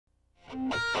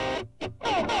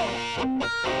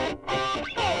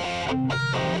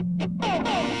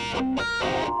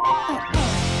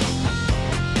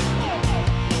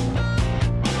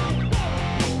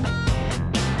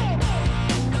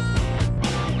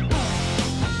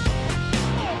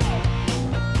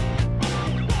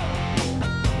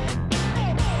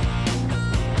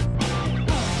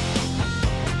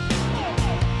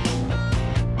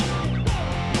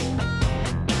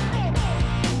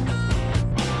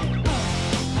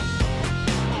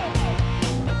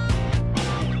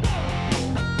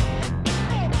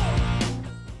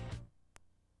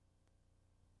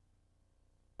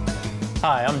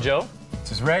Hi, I'm Joe.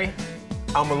 This is Ray.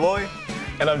 I'm Malloy.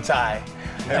 And I'm Ty.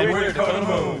 And we're Dakota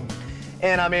Moon.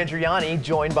 And I'm Andrew Yanni,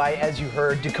 joined by, as you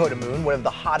heard, Dakota Moon, one of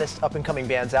the hottest up-and-coming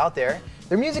bands out there.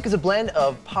 Their music is a blend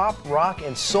of pop, rock,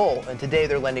 and soul, and today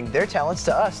they're lending their talents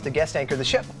to us to guest anchor the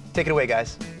ship. Take it away,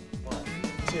 guys. 1,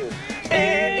 2.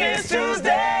 It is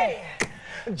Tuesday,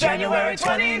 January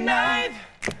 29th,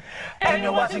 and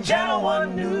you're watching Channel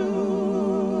 1 News.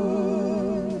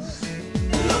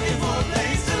 Looking for a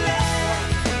place to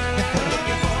land,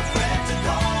 looking for a friend to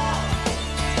call,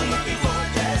 looking for a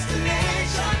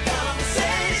destination,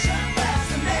 conversation,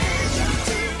 fascination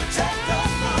to protect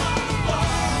us from the fall.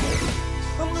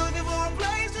 I'm looking for a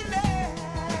place to land.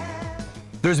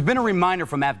 There's been a reminder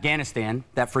from Afghanistan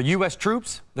that for U.S.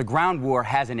 troops, the ground war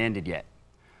hasn't ended yet.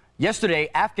 Yesterday,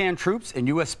 Afghan troops and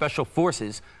U.S. Special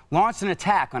Forces launched an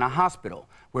attack on a hospital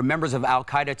where members of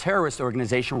al-Qaeda terrorist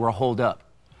organization were holed up.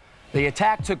 The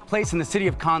attack took place in the city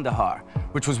of Kandahar,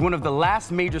 which was one of the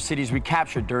last major cities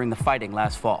recaptured during the fighting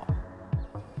last fall.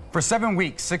 For 7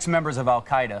 weeks, 6 members of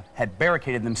al-Qaeda had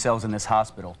barricaded themselves in this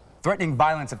hospital, threatening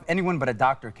violence if anyone but a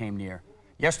doctor came near.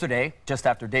 Yesterday, just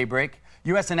after daybreak,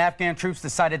 U.S. and Afghan troops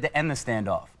decided to end the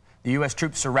standoff. The U.S.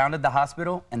 troops surrounded the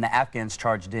hospital and the Afghans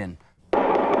charged in.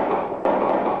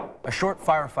 A short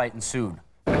firefight ensued.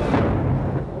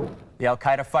 The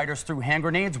al-Qaeda fighters threw hand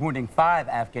grenades, wounding 5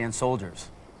 Afghan soldiers.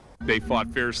 They fought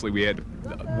fiercely.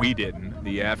 We didn't.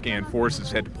 The Afghan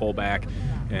forces had to pull back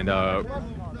and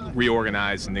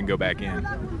reorganize and then go back in.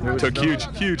 It took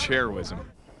huge heroism.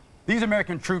 These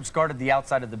American troops guarded the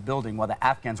outside of the building while the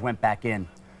Afghans went back in.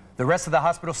 The rest of the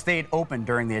hospital stayed open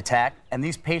during the attack, and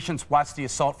these patients watched the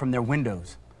assault from their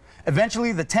windows.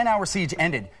 Eventually, the 10-hour siege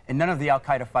ended, and none of the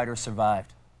al-Qaeda fighters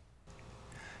survived.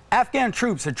 Afghan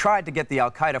troops had tried to get the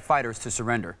al-Qaeda fighters to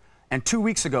surrender, and 2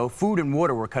 weeks ago, food and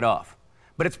water were cut off.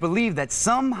 But it's believed that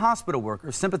some hospital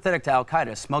workers sympathetic to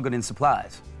al-Qaeda smuggled in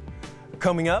supplies.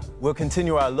 Coming up, we'll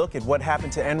continue our look at what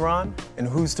happened to Enron and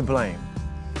who's to blame.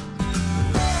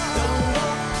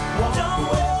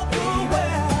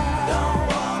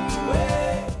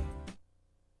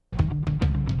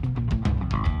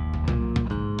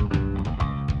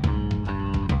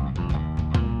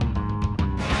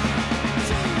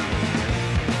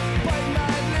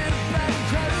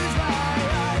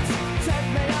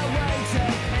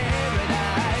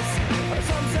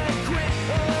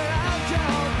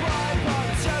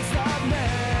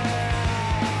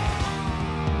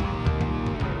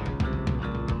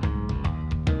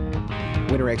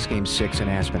 Winter X Game 6 in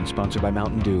Aspen, sponsored by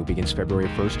Mountain Dew, begins February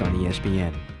 1st on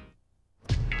ESPN.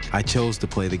 I chose to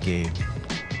play the game.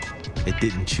 It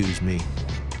didn't choose me.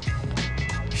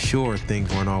 Sure, things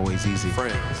weren't always easy.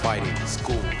 Friends, fighting,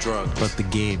 school, drugs. But the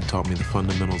game taught me the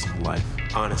fundamentals of life.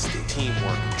 Honesty,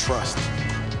 teamwork, trust.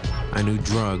 I knew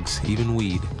drugs, even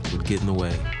weed, would get in the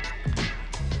way.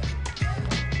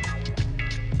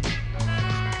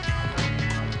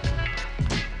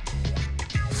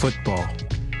 Football,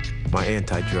 my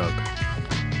anti-drug.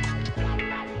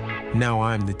 Now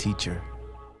I'm the teacher.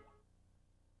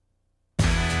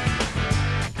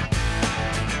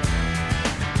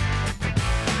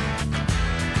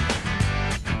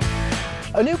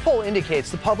 A new poll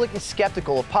indicates the public is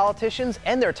skeptical of politicians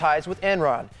and their ties with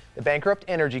Enron, the bankrupt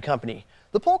energy company.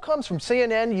 The poll comes from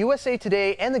CNN, USA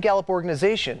Today, and the Gallup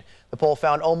organization. The poll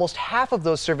found almost half of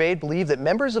those surveyed believe that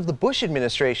members of the Bush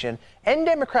administration and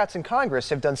Democrats in Congress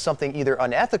have done something either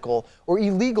unethical or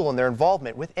illegal in their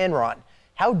involvement with Enron.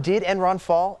 How did Enron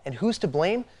fall, and who's to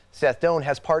blame? Seth Doan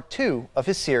has part 2 of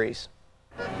his series.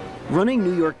 Running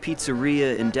New York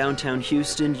Pizzeria in downtown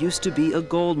Houston used to be a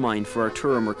gold mine for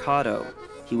Arturo Mercado.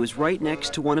 He was right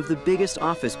next to one of the biggest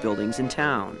office buildings in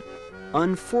town.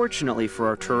 Unfortunately for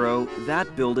Arturo,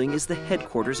 that building is the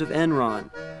headquarters of Enron,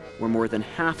 where more than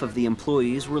half of the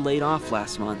employees were laid off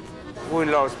last month. We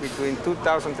lost between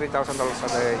 $2,000 and $3,000 a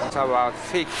day. It's about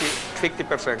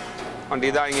 50% on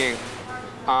the dining.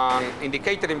 In the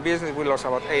catering business, we lost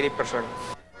about 80%.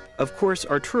 Of course,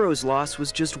 Arturo's loss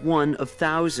was just one of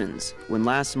thousands when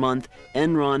last month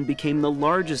Enron became the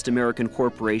largest American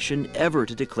corporation ever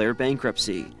to declare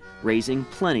bankruptcy, raising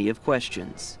plenty of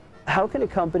questions. How can a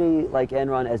company like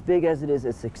Enron, as big as it is,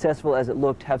 as successful as it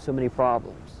looked, have so many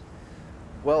problems?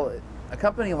 Well, a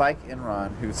company like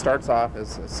Enron, who starts off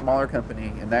as a smaller company,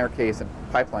 in their case a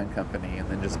pipeline company, and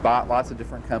then just bought lots of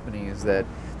different companies that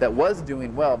was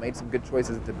doing well, made some good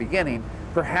choices at the beginning,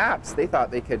 perhaps they thought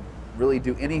they could really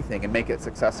do anything and make it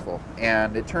successful.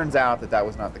 And it turns out that that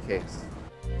was not the case.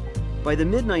 By the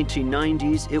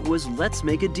mid-1990s, it was let's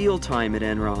make a deal time at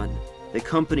Enron. The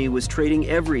company was trading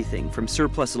everything from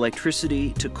surplus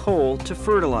electricity to coal to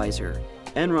fertilizer.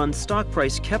 Enron's stock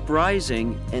price kept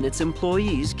rising and its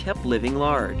employees kept living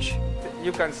large.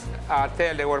 You can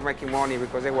tell they were making money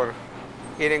because they were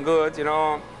eating good, you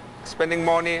know, spending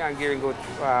money and giving good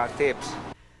tips.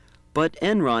 But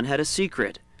Enron had a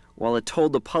secret. While it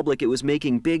told the public it was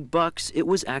making big bucks, it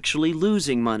was actually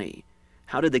losing money.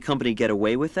 How did the company get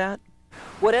away with that?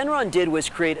 What Enron did was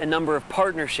create a number of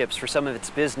partnerships for some of its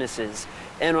businesses.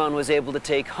 Enron was able to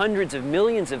take hundreds of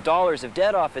millions of dollars of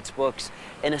debt off its books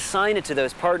and assign it to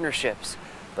those partnerships.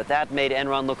 But that made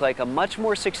Enron look like a much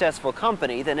more successful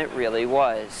company than it really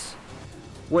was.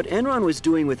 What Enron was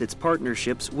doing with its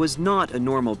partnerships was not a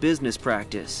normal business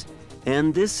practice.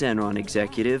 And this Enron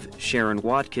executive, Sharon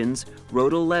Watkins,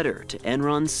 wrote a letter to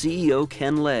Enron's CEO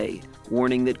Ken Lay,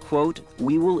 warning that, quote,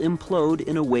 "We will implode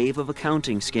in a wave of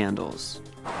accounting scandals."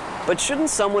 But shouldn't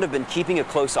someone have been keeping a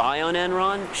close eye on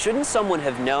Enron? Shouldn't someone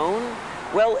have known?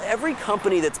 Well, every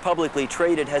company that's publicly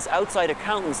traded has outside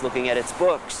accountants looking at its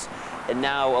books. And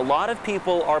now a lot of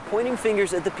people are pointing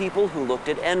fingers at the people who looked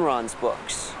at Enron's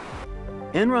books.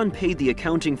 Enron paid the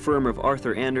accounting firm of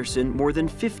Arthur Andersen more than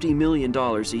 $50 million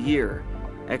a year.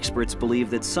 Experts believe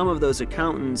that some of those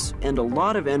accountants and a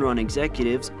lot of Enron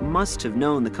executives must have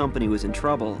known the company was in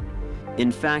trouble.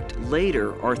 In fact,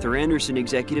 later, Arthur Andersen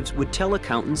executives would tell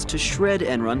accountants to shred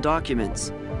Enron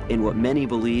documents, in what many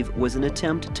believe was an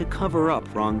attempt to cover up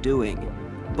wrongdoing.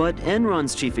 But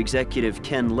Enron's chief executive,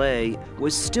 Ken Lay,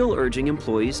 was still urging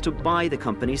employees to buy the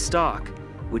company's stock,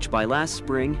 which by last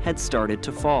spring had started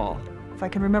to fall. If I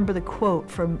can remember the quote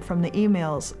from the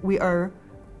emails, we're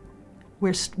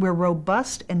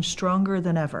robust and stronger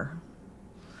than ever.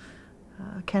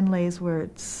 Ken Lay's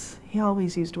words, he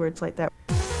always used words like that.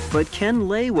 But Ken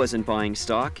Lay wasn't buying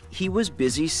stock, he was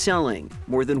busy selling,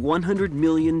 more than $100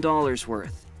 million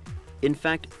worth. In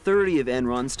fact, 30 of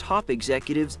Enron's top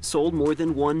executives sold more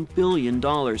than $1 billion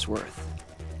worth.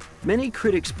 Many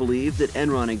critics believe that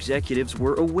Enron executives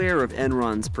were aware of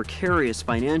Enron's precarious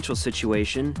financial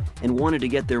situation and wanted to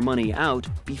get their money out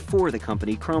before the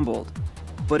company crumbled.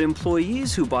 But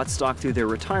employees who bought stock through their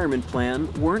retirement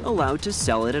plan weren't allowed to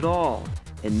sell it at all,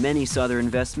 and many saw their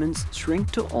investments shrink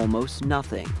to almost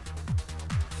nothing.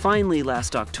 Finally,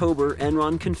 last October,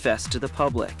 Enron confessed to the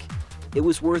public. It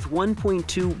was worth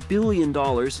 $1.2 billion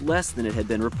less than it had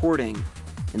been reporting,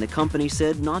 and the company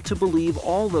said not to believe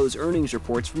all those earnings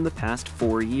reports from the past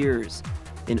 4 years.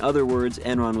 In other words,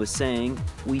 Enron was saying,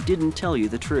 "We didn't tell you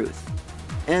the truth."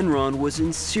 Enron was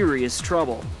in serious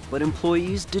trouble, but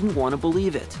employees didn't want to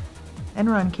believe it.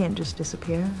 Enron can't just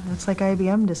disappear. It's like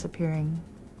IBM disappearing.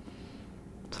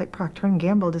 It's like Procter &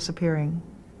 Gamble disappearing.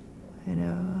 You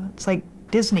know, it's like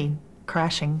Disney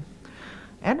crashing.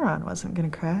 Enron wasn't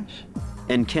going to crash.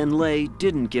 And Ken Lay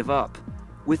didn't give up.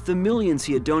 With the millions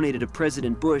he had donated to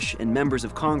President Bush and members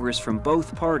of Congress from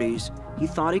both parties, he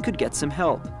thought he could get some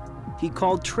help. He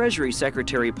called Treasury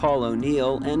Secretary Paul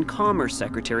O'Neill and Commerce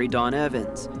Secretary Don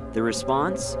Evans. The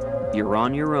response? You're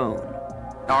on your own.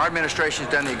 Our administration's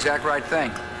done the exact right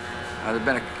thing. There have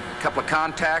been a couple of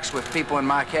contacts with people in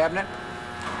my cabinet,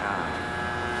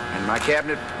 and my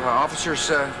cabinet officers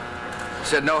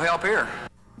said no help here.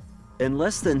 And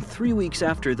less than 3 weeks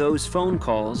after those phone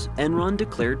calls, Enron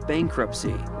declared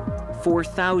bankruptcy.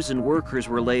 4,000 workers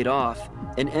were laid off,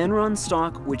 and Enron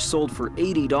stock, which sold for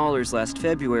 $80 last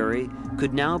February,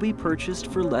 could now be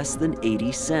purchased for less than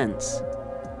 80 cents.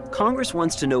 Congress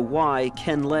wants to know why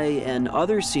Ken Lay and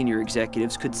other senior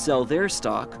executives could sell their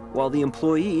stock while the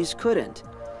employees couldn't,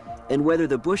 and whether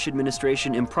the Bush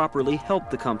administration improperly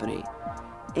helped the company,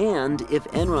 and if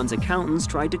Enron's accountants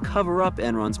tried to cover up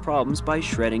Enron's problems by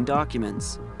shredding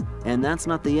documents. And that's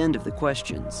not the end of the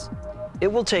questions.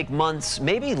 It will take months,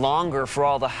 maybe longer, for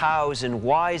all the hows and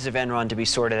whys of Enron to be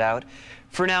sorted out.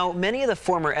 For now, many of the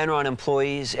former Enron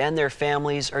employees and their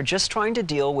families are just trying to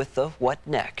deal with the what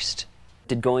next.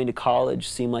 Did going to college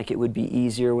seem like it would be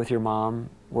easier with your mom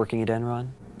working at Enron?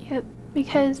 Yep,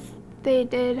 because they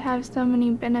did have so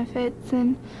many benefits,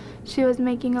 and she was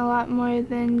making a lot more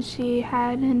than she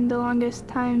had in the longest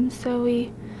time, so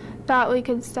we thought we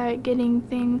could start getting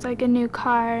things like a new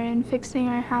car and fixing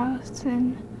our house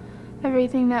and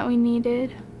everything that we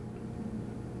needed.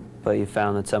 But you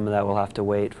found that some of that will have to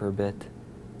wait for a bit.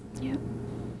 Yep.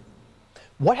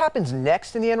 What happens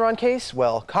next in the Enron case?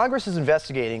 Well, Congress is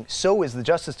investigating, so is the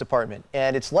Justice Department,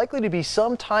 and it's likely to be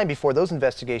some time before those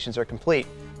investigations are complete.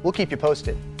 We'll keep you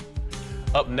posted.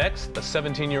 Up next, a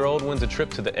 17-year-old wins a trip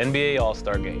to the NBA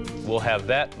All-Star Game. We'll have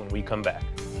that when we come back.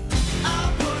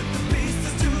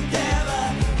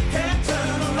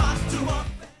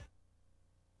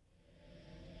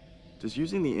 Does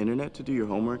using the internet to do your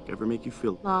homework ever make you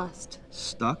feel Lost.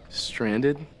 stuck,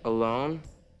 stranded, alone?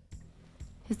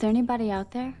 Is there anybody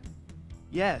out there?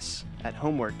 Yes, at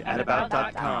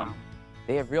homework@about.com.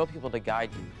 They have real people to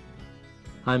guide you.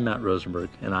 I'm Matt Rosenberg,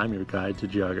 and I'm your guide to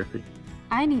geography.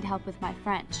 I need help with my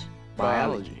French.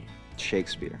 Biology,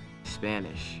 Shakespeare,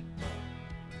 Spanish.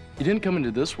 You didn't come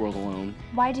into this world alone.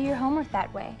 Why do your homework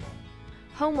that way?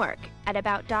 Homework at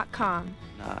about.com.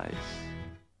 Nice.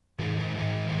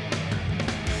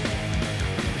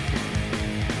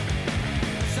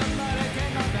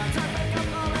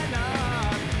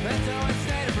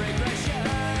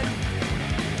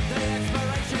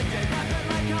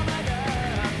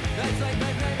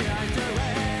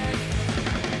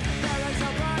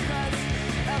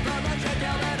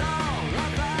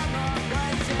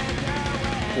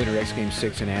 Winter X Game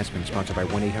 6 in Aspen, sponsored by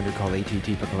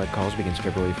 1-800-CALL-ATT for collect calls, begins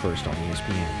February 1st on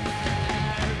ESPN.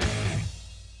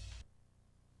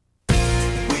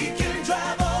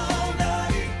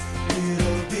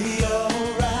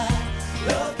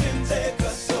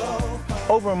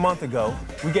 Over a month ago,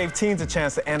 we gave teens a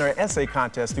chance to enter an essay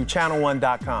contest through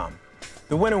channel1.com.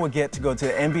 The winner would get to go to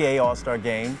the NBA All-Star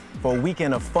Game for a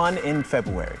weekend of fun in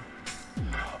February.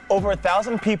 Over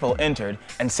 1,000 people entered,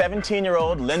 and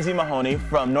 17-year-old Lindsay Mahoney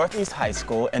from Northeast High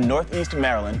School in Northeast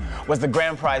Maryland was the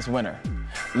grand prize winner.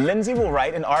 Lindsay will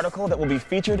write an article that will be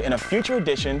featured in a future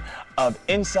edition of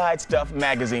Inside Stuff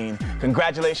magazine.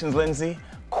 Congratulations, Lindsay.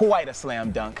 Quite a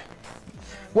slam dunk.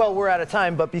 Well, we're out of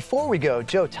time, but before we go,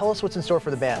 Joe, tell us what's in store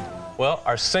for the band. Well,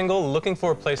 our single, Looking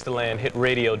for a Place to Land, hit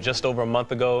radio just over a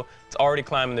month ago. It's already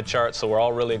climbing the charts, so we're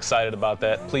all really excited about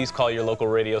that. Please call your local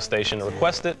radio station to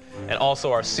request it. And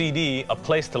also our CD, A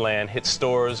Place to Land, hits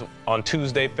stores on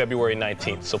Tuesday, February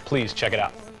 19th, so please check it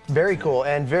out. Very cool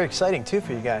and very exciting, too,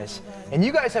 for you guys. And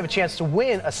you guys have a chance to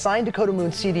win a signed Dakota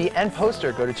Moon CD and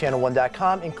poster. Go to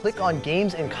channel1.com and click on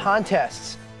Games and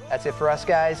Contests. That's it for us,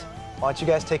 guys. Why don't you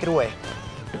guys take it away?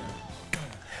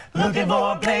 Looking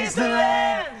for a place to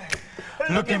land,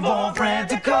 looking for a friend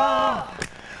to call,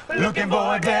 looking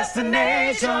for a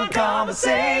destination,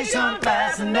 conversation,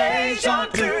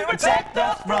 fascination to protect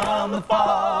us from the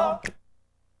fall.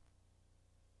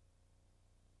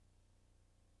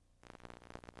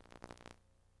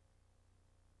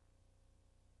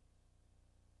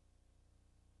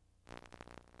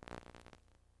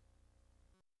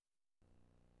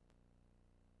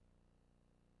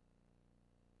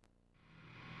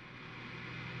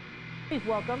 Please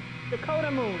welcome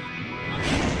Dakota Moon.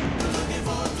 Looking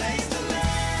for a place to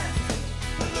land,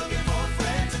 looking for a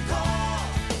friend to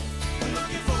call,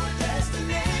 looking for a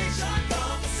destination,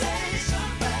 conversation,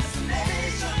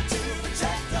 fascination to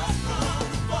protect us from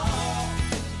the fall.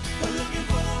 Looking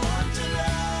for one to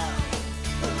love,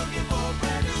 looking for a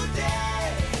brand new day,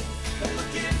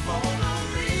 looking for a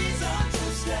reason to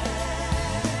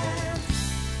stand.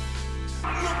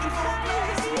 Looking for a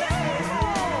place to land.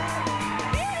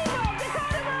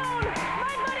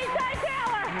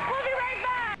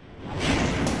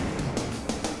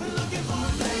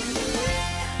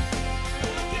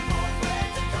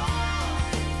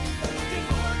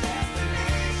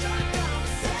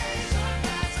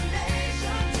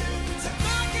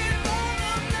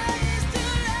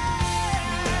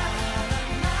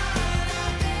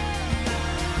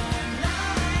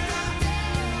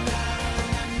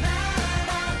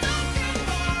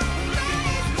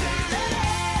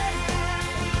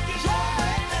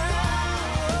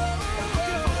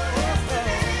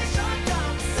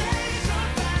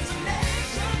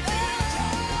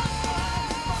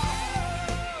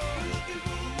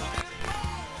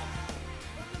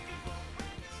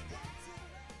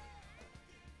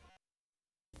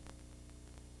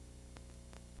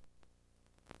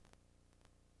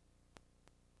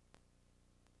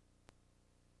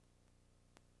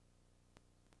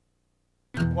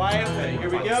 Quiet, here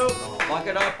we go. Lock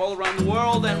it up all around the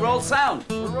world and roll sound.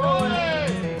 We're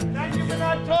rolling. Thank you for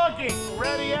not talking.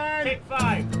 Ready, and take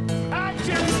 5.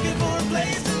 Action! Looking for a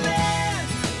place to land,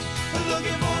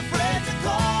 looking for a friend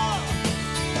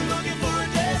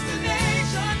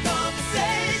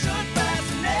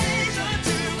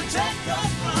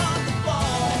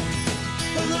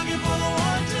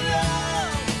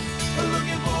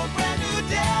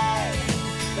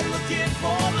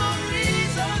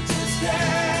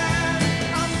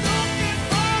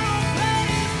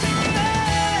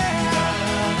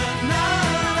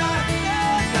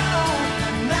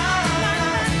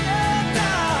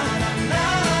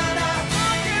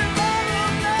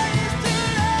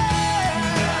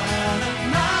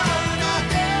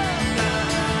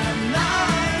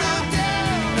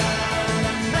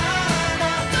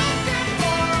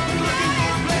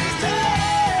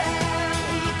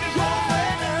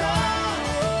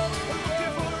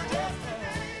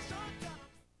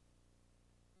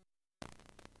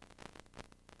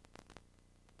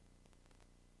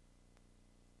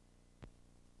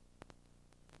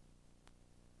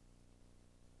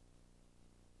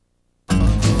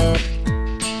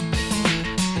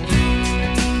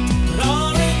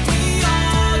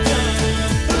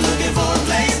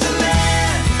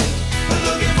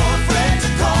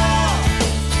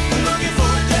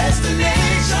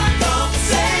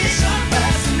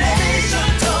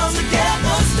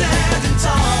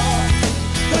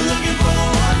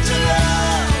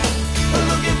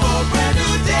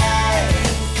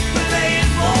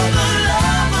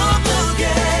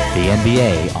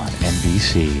NBA on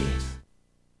NBC.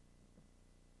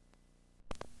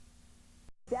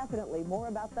 Definitely more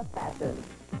about the fashion.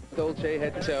 Dolce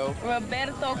head to toe.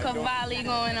 Roberto Cavalli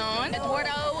going on.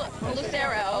 Eduardo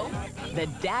Lucero. The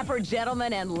dapper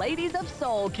gentlemen and ladies of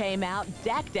soul came out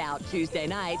decked out Tuesday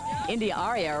night. India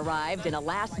Aria arrived in a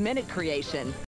last-minute creation.